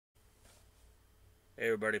Hey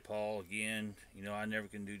everybody, Paul again. You know, I never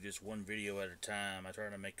can do just one video at a time. I try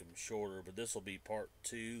to make them shorter, but this will be part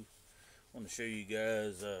 2. I want to show you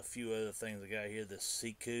guys a few other things I got here. This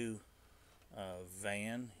Siku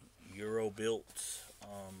van, Euro built,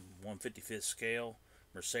 1/55 scale,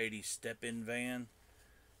 Mercedes step-in van.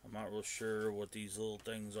 I'm not real sure what these little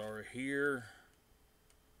things are here,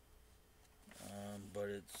 but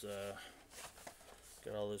it's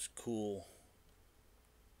got all this cool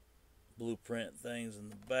blueprint things in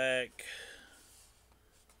the back.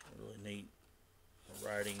 Really neat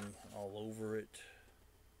writing all over it.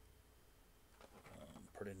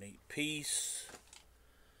 Pretty neat piece.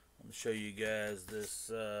 I'm going to show you guys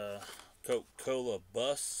this Coca-Cola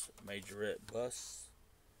bus, majorette bus.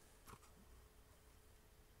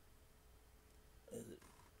 Is it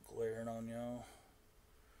glaring on y'all?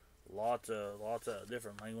 Lots of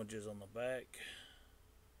different languages on the back.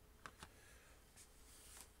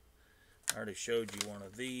 I already showed you one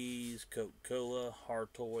of these Coca-Cola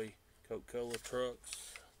hard toy Coca-Cola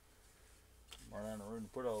trucks. Run around the room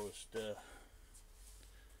and put all this stuff.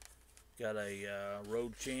 Got a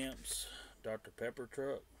Road Champs Dr. Pepper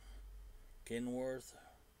truck, Kenworth.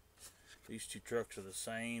 These two trucks are the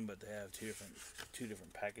same, but they have two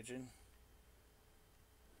different packaging.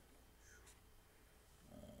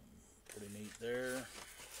 Pretty neat there.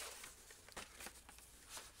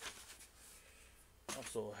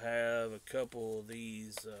 Also have a couple of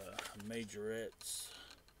these majorettes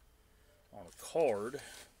on a card.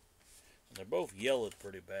 And they're both yellowed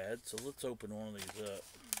pretty bad, so let's open one of these up.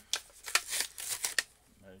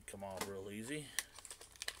 That'd come off real easy.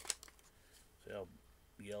 See how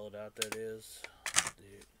yellowed out that is?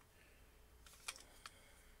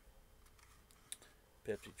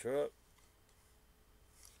 The Pepsi truck.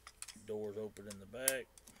 Doors open in the back.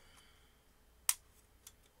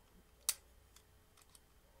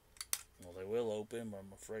 Well, they will open, but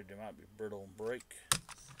I'm afraid they might be brittle and break.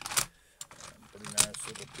 Pretty nice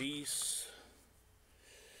little piece.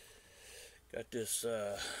 Got this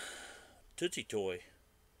Tootsie Toy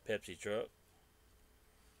Pepsi truck.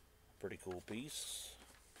 Pretty cool piece.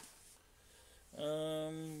 Where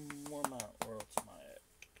else am I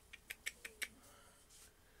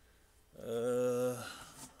at?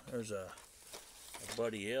 There's a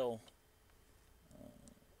Buddy L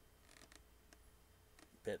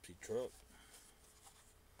Pepsi truck.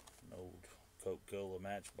 An old Coca-Cola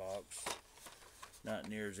Matchbox. Not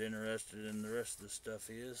near as interested in the rest of the stuff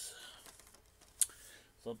is.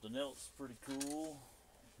 Something else pretty cool.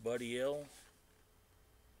 Buddy L.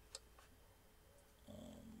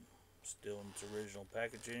 Still in its original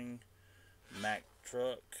packaging. Mack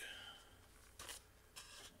truck.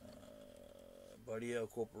 Buddy L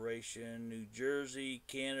Corporation, New Jersey,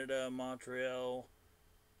 Canada, Montreal.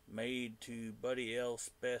 Made to Buddy L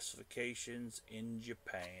specifications in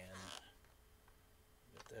Japan.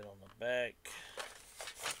 Got that on the back.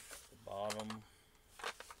 The bottom.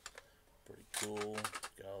 Pretty cool.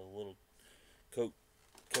 Got all the little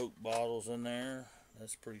Coke bottles in there.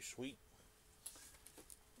 That's pretty sweet.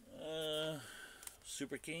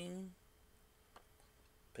 Superking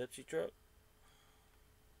Pepsi truck.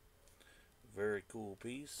 Very cool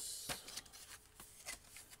piece.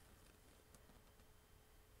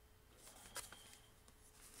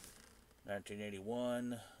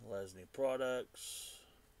 $1981 Lesney products.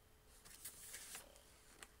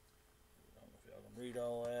 I don't know if y'all can read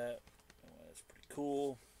all that. Anyway, that's pretty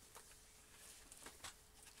cool.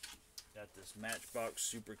 Got this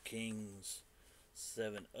Matchbox Superkings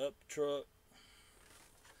 7-Up truck.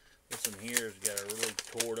 This one here has got a really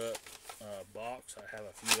tore up box. I have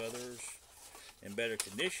a few others in better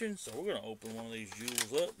condition, so we're going to open one of these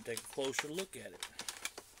jewels up and take a closer look at it.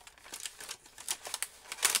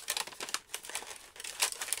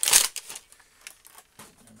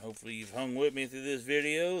 And hopefully you've hung with me through this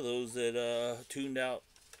video. Those that tuned out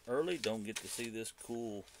early don't get to see this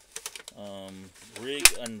cool rig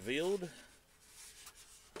unveiled.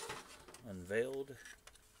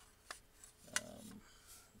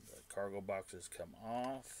 The cargo boxes come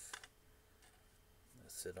off. They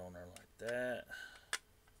sit on there like that.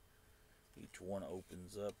 Each one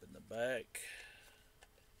opens up in the back.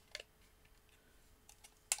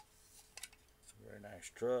 Very nice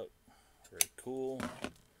truck. Very cool.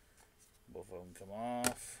 Both of them come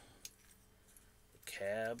off. The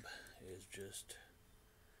cab is just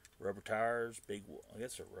rubber tires. Big, I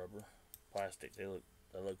guess they're rubber. Plastic. They look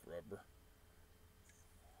rubber.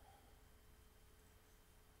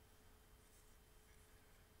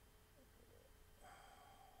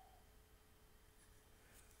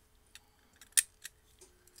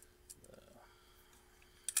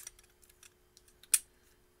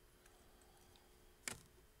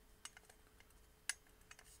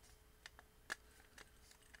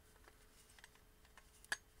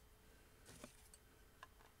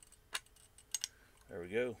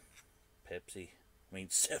 we go. Pepsi. I mean,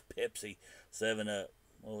 Pepsi. 7-Up.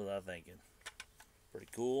 What was I thinking? Pretty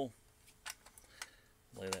cool.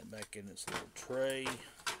 Lay that back in its little tray.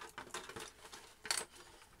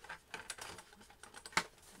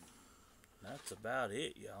 That's about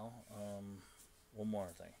it, y'all. One more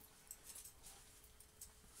thing.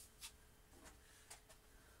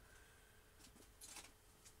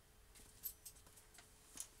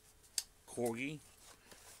 Corgi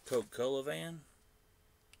Coca-Cola van.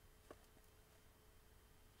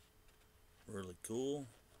 Really cool.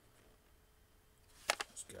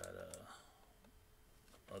 It's got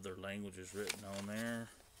other languages written on there.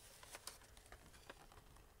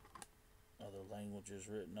 Other languages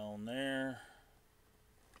written on there.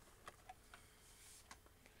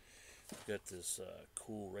 Got this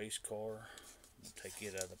cool race car. Take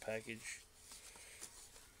it out of the package.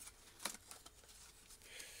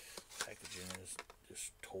 Packaging is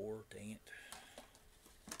just tore, dang it.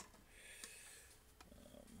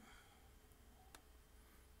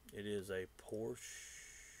 It is a Porsche,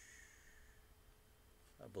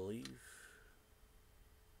 I believe.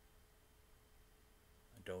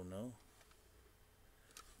 I don't know.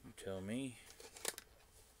 You tell me.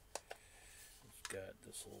 It's got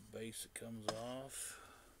this little base that comes off.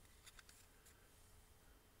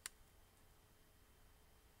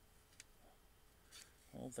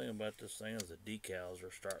 One thing about this thing is the decals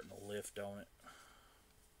are starting to lift on it.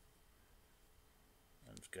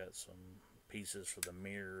 And it's got some pieces for the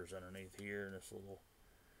mirrors underneath here in this little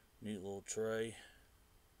neat little tray.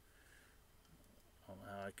 I don't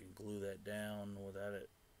know how I can glue that down without it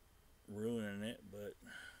ruining it, but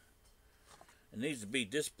it needs to be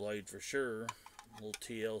displayed for sure. A little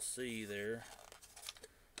TLC there.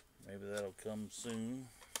 Maybe that'll come soon.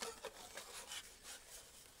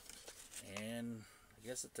 And I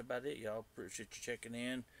guess that's about it, y'all. Appreciate you checking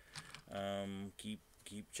in. Keep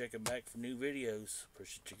checking back for new videos.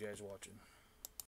 Appreciate you guys watching.